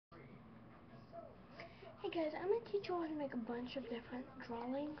guys, I'm going to teach you how to make a bunch of different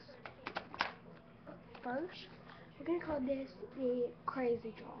drawings. First, we're going to call this the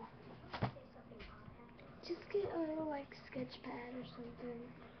crazy draw. Just get a little like sketch pad or something.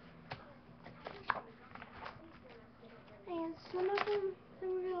 And some of them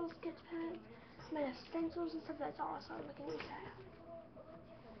little sketch pads made of stencils and stuff. That's awesome. Look at these have.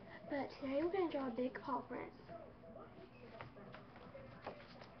 But today we're going to draw a big paw print.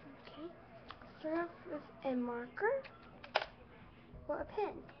 Okay. Start off with a marker or a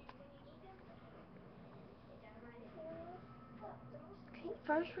pen. Okay,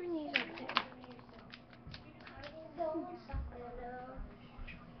 first we're going to use our pen.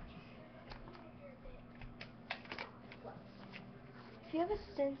 If you have a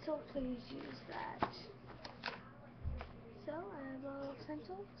stencil, please use that. So I have little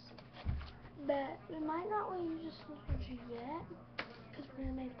stencils, but we might not want to use a stencil yet, because we're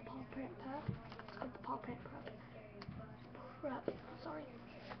going to make the paw print puff. It's called the paw print puff. Sorry.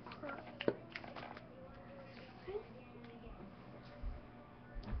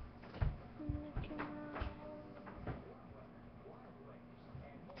 Okay.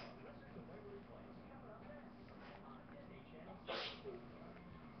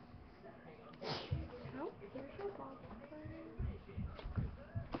 So, here's your paw print.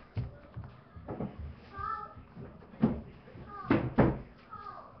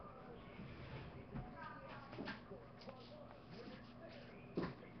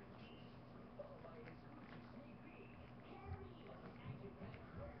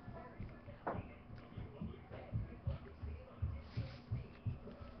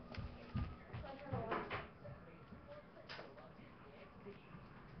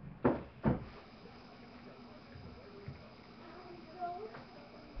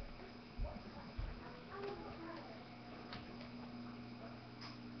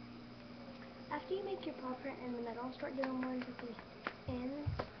 After you make your paw print in the middle, start doing ones at the ends.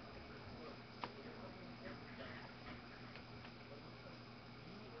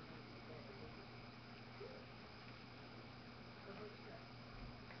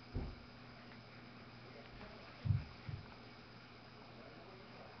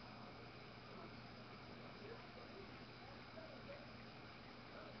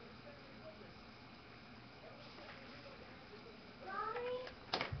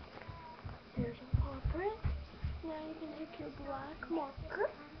 There's a paw print. Now you can take your black marker.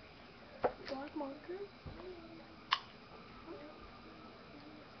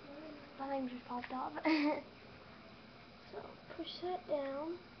 My name just popped off. So push that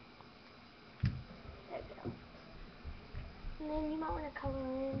down. There we go. And then you might want to color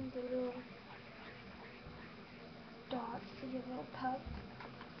in the little dots to give a little puff.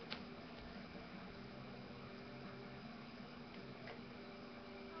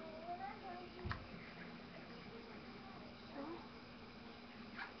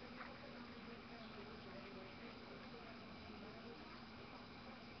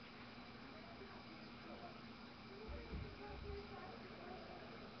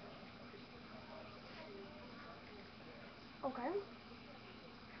 Okay.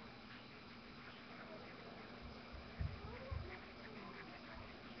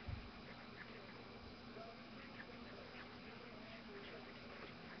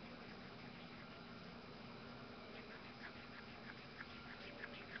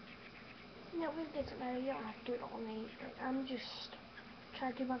 No, it doesn't matter. You don't have to do it all neat. I'm just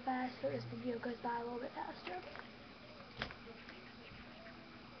trying to do my fast so this video goes by a little bit faster.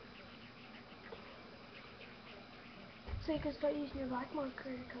 So you can start using your black marker to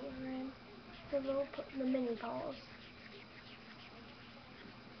color in the mini paws.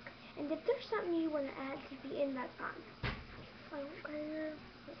 And if there's something you want to add to the end, that's fine. I don't care.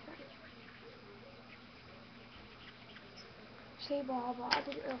 See, blah blah. I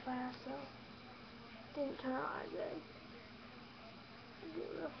did it real fast, so didn't turn out that good. I did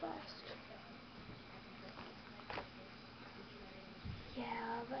it real fast.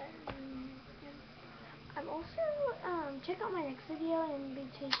 Yeah, but I'm also check out my next video and be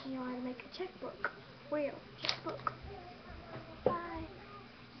teaching you how to make a checkbook. Real checkbook.